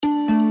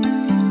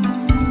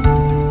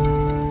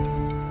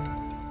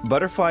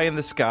butterfly in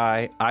the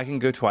sky, I can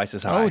go twice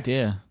as high. Oh,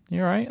 dear.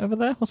 You all right over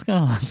there? What's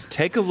going on?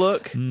 Take a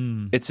look.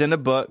 It's in a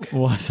book.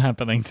 What's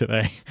happening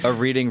today? A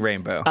Reading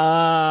Rainbow.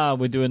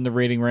 We're doing the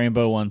Reading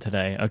Rainbow one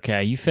today.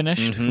 Okay, you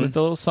finished with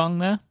the little song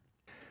there?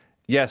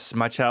 Yes,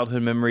 my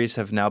childhood memories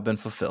have now been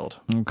fulfilled.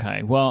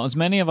 Okay, well, as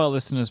many of our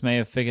listeners may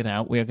have figured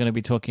out, we are going to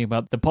be talking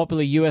about the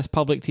popular U.S.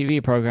 public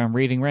TV program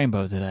Reading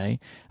Rainbow today.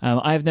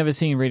 I have never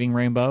seen Reading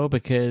Rainbow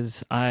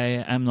because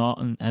I am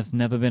not and have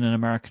never been an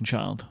American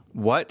child.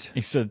 What?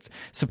 It's a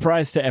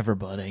surprise to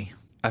everybody.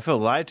 I feel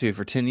lied to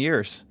for 10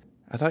 years.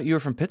 I thought you were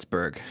from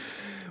Pittsburgh.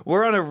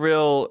 We're on a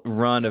real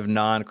run of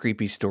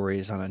non-creepy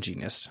stories on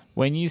Ungenius.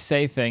 When you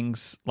say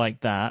things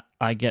like that,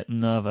 I get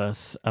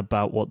nervous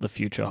about what the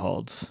future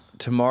holds.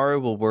 Tomorrow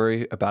will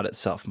worry about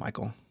itself,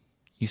 Michael.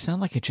 You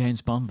sound like a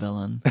James Bond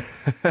villain.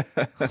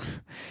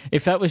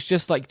 If that was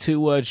just like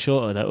 2 words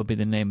shorter, that would be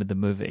the name of the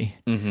movie.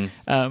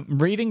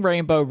 Reading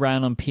Rainbow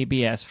ran on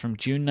PBS from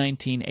June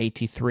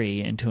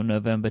 1983 until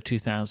November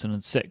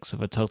 2006,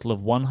 with a total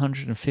of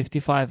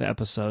 155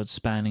 episodes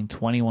spanning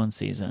 21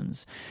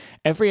 seasons.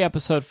 Every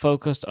episode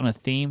focused on a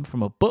theme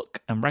from a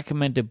book and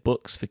recommended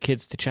books for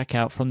kids to check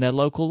out from their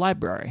local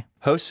library.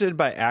 Hosted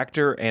by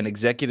actor and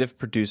executive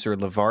producer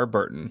LeVar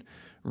Burton,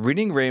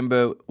 Reading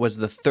Rainbow was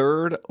the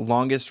third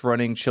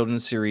longest-running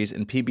children's series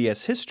in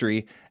PBS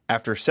history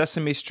after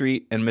Sesame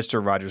Street and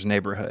Mr. Rogers'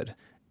 Neighborhood.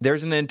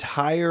 There's an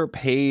entire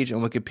page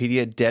on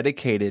Wikipedia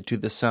dedicated to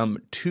the some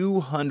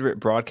 200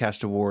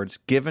 broadcast awards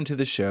given to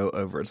the show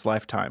over its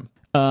lifetime.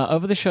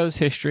 Over the show's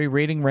history,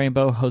 Reading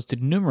Rainbow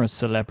hosted numerous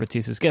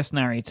celebrities as guest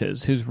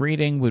narrators, whose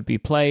reading would be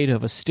played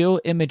over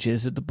still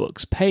images of the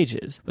book's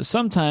pages. But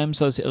sometimes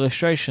those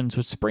illustrations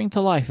would spring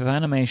to life with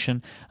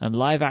animation and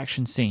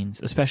live-action scenes,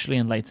 especially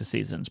in later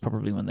seasons,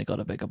 probably when they got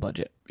a bigger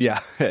budget.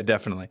 Yeah,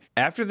 definitely.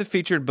 After the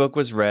featured book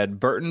was read,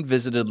 Burton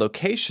visited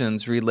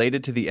locations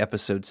related to the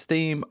episode's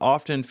theme,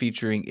 often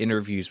featuring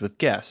interviews with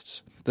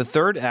guests. The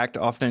third act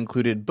often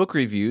included book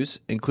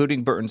reviews,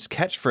 including Burton's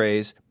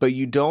catchphrase, "But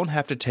you don't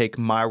have to take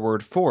my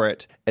word for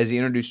it," as he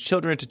introduced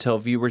children to tell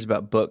viewers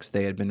about books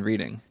they had been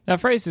reading. That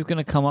phrase is going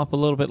to come up a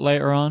little bit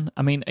later on.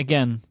 I mean,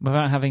 again,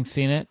 without having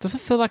seen it, does it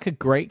feel like a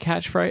great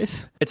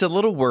catchphrase? It's a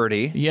little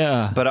wordy.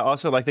 Yeah. But I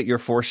also like that you're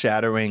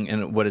foreshadowing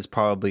in what is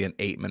probably an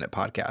 8-minute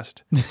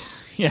podcast.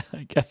 Yeah,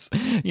 I guess,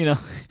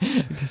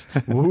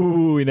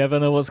 we never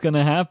know what's going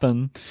to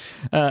happen.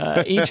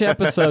 Each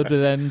episode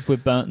would end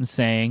with Burton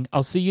saying,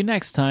 "I'll see you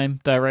next time,"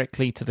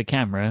 directly to the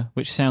camera,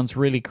 which sounds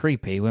really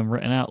creepy when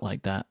written out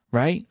like that,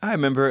 right? I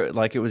remember it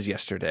like it was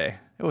yesterday.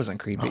 It wasn't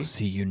creepy. "I'll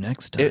see you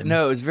next time."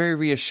 No, it was very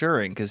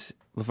reassuring because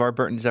LeVar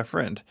Burton's our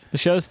friend. The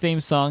show's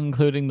theme song,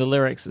 including the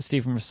lyrics that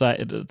Stephen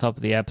recited at the top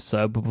of the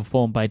episode, were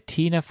performed by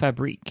Tina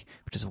Fabrique,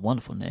 which is a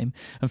wonderful name,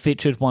 and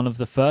featured one of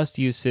the first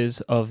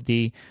uses of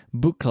the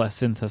Buchla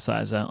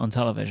synthesizer on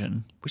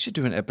television. We should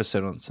do an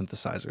episode on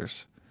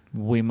synthesizers.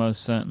 We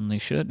most certainly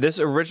should. This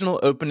original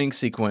opening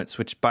sequence,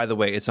 which, by the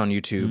way, it's on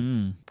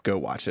YouTube. Go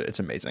watch it. It's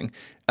amazing.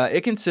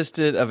 It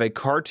consisted of a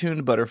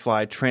cartoon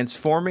butterfly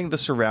transforming the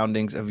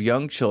surroundings of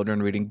young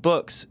children reading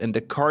books into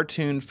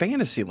cartoon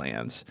fantasy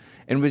lands,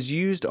 and was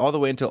used all the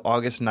way until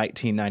August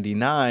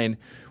 1999,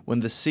 when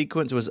the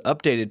sequence was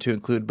updated to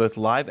include both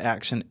live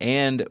action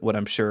and what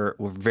I'm sure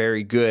were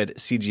very good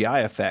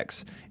CGI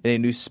effects in a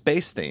new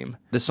space theme.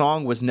 The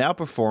song was now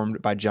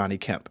performed by Johnny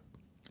Kemp.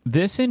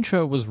 This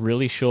intro was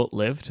really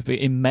short-lived, but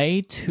in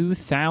May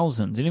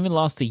 2000, didn't even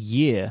last a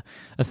year,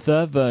 a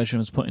third version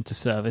was put into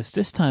service,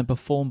 this time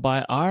performed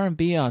by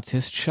R&B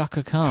artist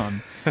Chaka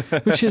Khan,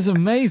 which is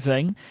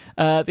amazing.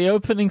 The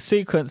opening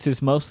sequence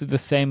is mostly the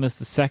same as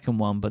the second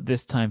one, but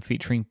this time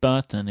featuring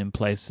Burton in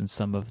place in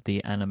some of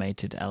the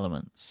animated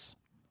elements.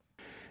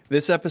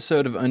 This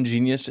episode of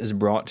Ungenius is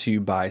brought to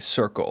you by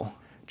Circle.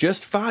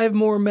 Just 5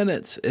 more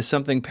minutes is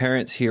something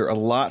parents hear a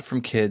lot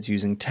from kids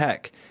using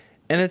tech.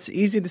 And it's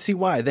easy to see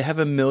why. They have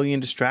a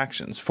million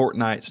distractions.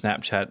 Fortnite,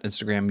 Snapchat,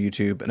 Instagram,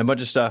 YouTube, and a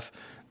bunch of stuff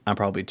I'm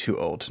probably too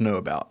old to know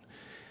about.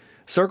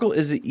 Circle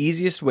is the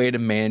easiest way to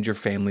manage your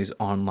family's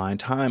online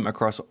time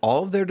across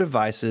all of their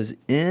devices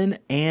in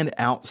and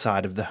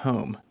outside of the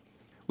home.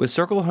 With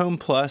Circle Home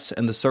Plus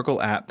and the Circle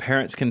app,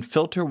 parents can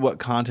filter what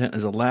content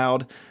is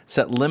allowed,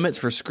 set limits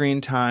for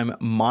screen time,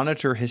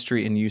 monitor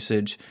history and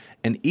usage,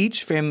 and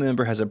each family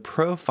member has a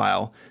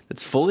profile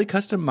that's fully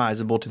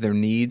customizable to their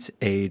needs,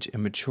 age,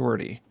 and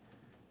maturity.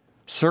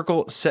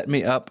 Circle set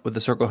me up with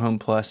the Circle Home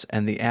Plus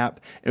and the app.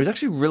 It was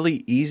actually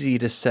really easy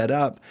to set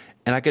up,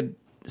 and I could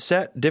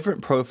set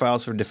different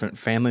profiles for different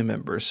family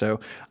members. So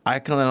I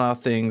can allow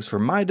things for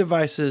my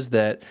devices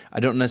that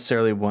I don't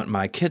necessarily want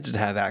my kids to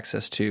have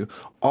access to,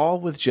 all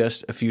with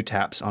just a few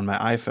taps on my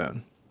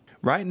iPhone.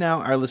 Right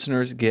now, our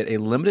listeners get a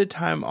limited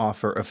time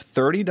offer of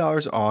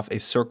 $30 off a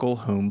Circle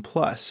Home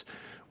Plus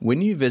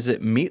when you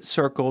visit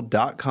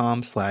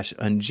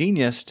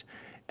meetcircle.com/ungeniused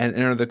and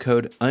enter the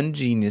code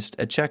ungeniused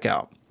at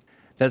checkout.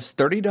 That's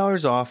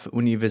 $30 off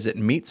when you visit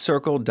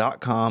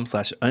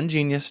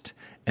meetcircle.com/ungeniused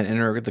and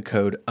enter the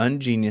code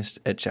ungeniused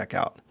at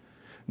checkout.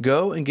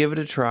 Go and give it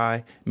a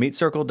try.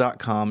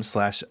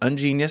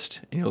 Meetcircle.com/ungeniused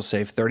and you'll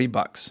save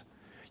 $30.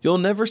 You'll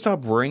never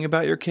stop worrying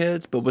about your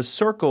kids, but with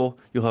Circle,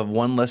 you'll have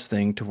one less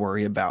thing to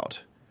worry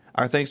about.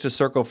 Our thanks to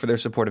Circle for their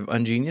support of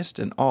Ungeniused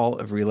and all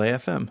of Relay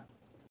FM.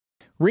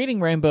 Reading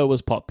Rainbow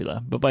was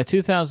popular, but by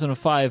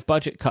 2005,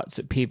 budget cuts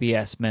at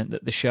PBS meant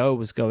that the show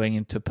was going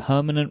into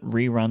permanent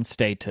rerun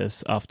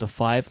status after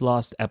 5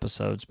 last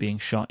episodes being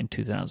shot in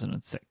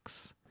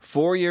 2006.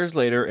 4 years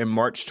later, in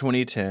March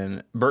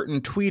 2010,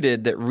 Burton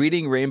tweeted that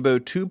Reading Rainbow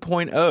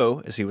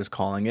 2.0, as he was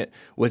calling it,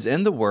 was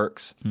in the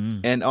works,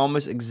 and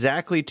almost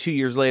exactly 2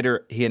 years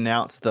later, he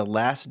announced the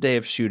last day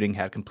of shooting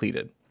had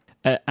completed.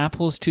 At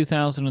Apple's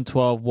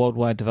 2012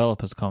 Worldwide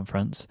Developers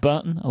Conference,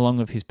 Burton, along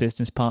with his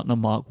business partner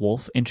Mark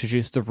Wolf,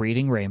 introduced the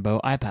Reading Rainbow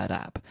iPad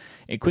app.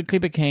 It quickly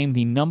became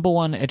the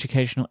 #1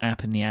 educational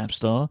app in the App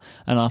Store,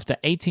 and after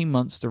 18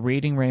 months, the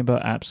Reading Rainbow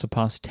app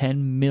surpassed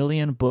 10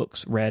 million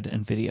books read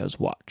and videos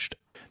watched.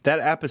 That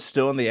app is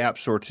still in the App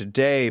Store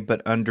today,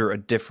 but under a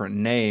different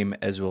name,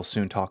 as we'll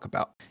soon talk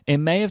about.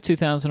 In May of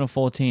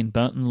 2014,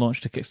 Burton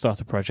launched a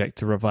Kickstarter project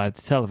to revive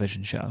the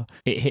television show.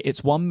 It hit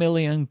its $1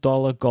 million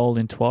goal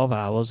in 12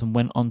 hours and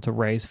went on to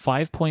raise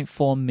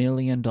 $5.4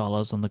 million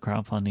on the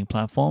crowdfunding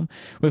platform,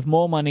 with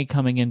more money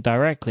coming in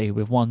directly,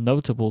 with one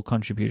notable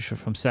contribution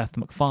from Seth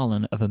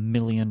MacFarlane of $1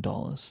 million.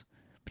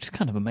 Which is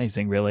kind of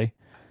amazing, really.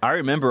 I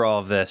remember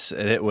all of this,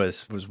 and it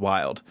was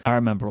wild. I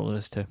remember all of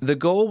this, too. The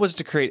goal was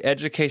to create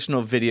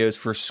educational videos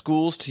for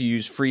schools to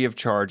use free of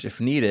charge if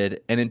needed,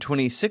 and in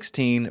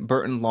 2016,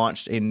 Burton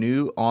launched a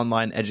new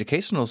online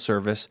educational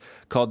service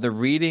called the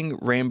Reading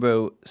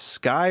Rainbow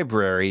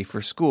Skybrary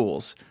for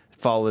schools.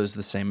 It follows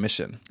the same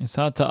mission. It's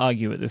hard to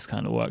argue with this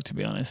kind of work, to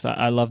be honest.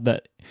 I love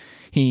that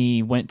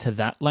he went to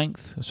that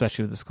length,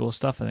 especially with the school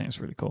stuff. I think it's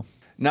really cool.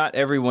 Not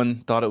everyone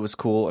thought it was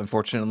cool,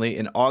 unfortunately.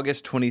 In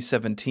August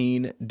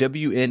 2017,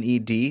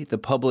 WNED, the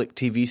public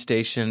TV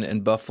station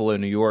in Buffalo,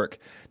 New York,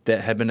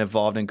 that had been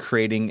involved in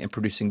creating and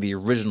producing the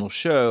original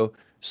show,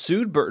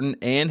 sued Burton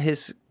and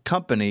his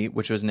company,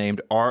 which was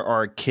named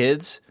RR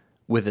Kids,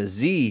 with a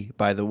Z,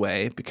 by the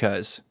way,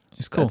 because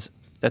it's cool.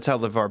 That's how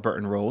LeVar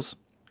Burton rolls.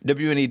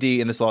 WNED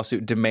in this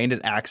lawsuit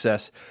demanded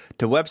access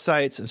to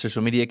websites and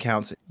social media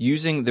accounts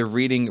using the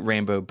Reading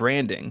Rainbow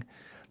branding.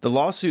 The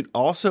lawsuit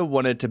also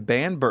wanted to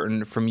ban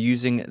Burton from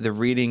using the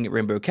Reading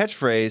Rainbow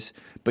catchphrase,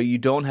 but you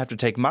don't have to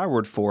take my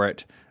word for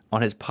it,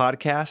 on his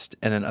podcast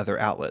and in other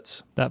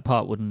outlets. That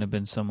part wouldn't have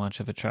been so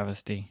much of a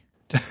travesty.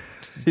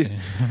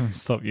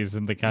 Stop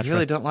using the catchphrase. You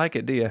really don't like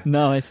it, do you?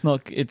 No, it's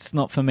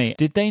not for me.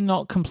 Did they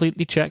not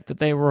completely check that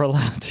they were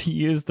allowed to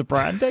use the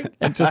branding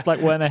and just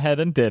went ahead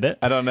and did it?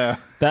 I don't know.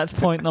 That's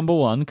point number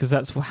 1, because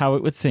that's how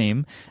it would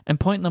seem. And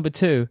point number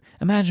 2,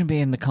 imagine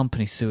being the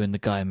company suing the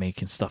guy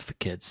making stuff for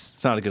kids.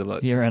 It's not a good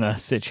look. You're in a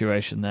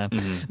situation there.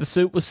 The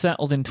suit was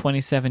settled in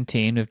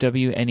 2017 with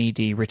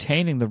WNED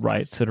retaining the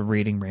rights to the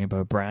Reading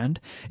Rainbow brand.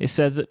 It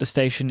said that the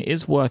station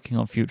is working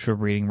on future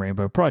Reading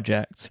Rainbow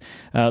projects.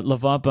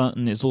 LeVar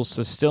Burton is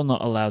also still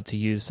not allowed to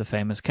use the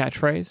famous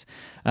catchphrase.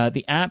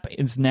 The app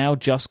is now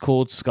just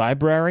called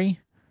Skybrary.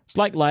 It's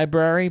like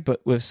library,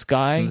 but with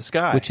sky,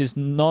 which is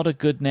not a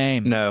good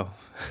name. No,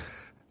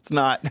 it's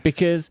not.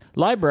 Because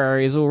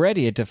library is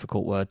already a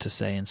difficult word to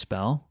say and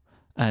spell,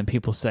 and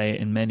people say it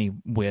in many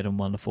weird and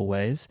wonderful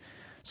ways.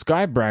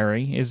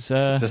 Skybrary is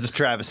that's a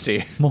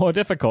travesty. More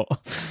difficult.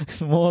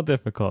 It's more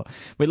difficult.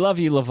 We love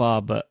you,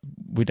 LeVar, but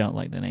we don't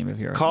like the name of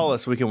your Call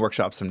us. We can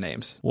workshop some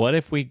names. What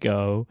if we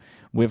go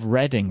with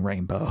Reading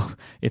Rainbow?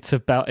 It's a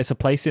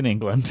place in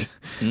England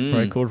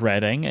where it's called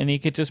Reading, and he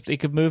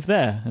could move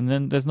there, and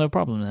then there's no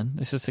problem. Then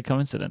it's just a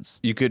coincidence.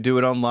 You could do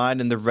it online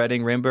in the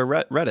Reading Rainbow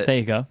Reddit. There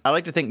you go. I'd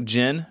like to thank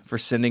Jen for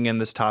sending in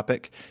this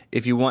topic.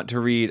 If you want to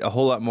read a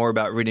whole lot more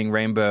about Reading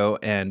Rainbow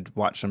and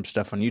watch some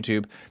stuff on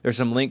YouTube, there's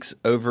some links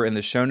over in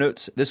the show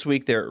notes. This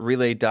week they're at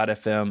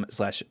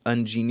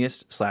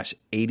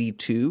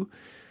relay.fm/ungeniused/82.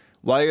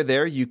 While you're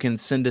there, you can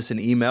send us an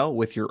email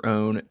with your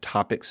own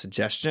topic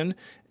suggestion,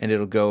 and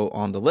it'll go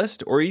on the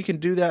list, or you can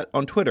do that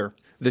on Twitter.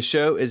 The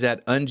show is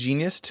at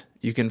Ungeniused.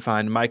 You can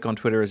find Mike on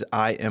Twitter as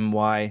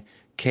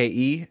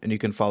IMYKE, and you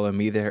can follow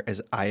me there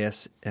as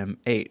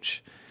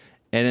ISMH.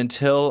 And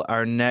until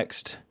our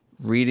next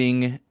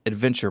reading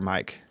adventure,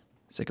 Mike,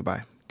 say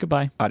goodbye.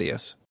 Goodbye. Adios.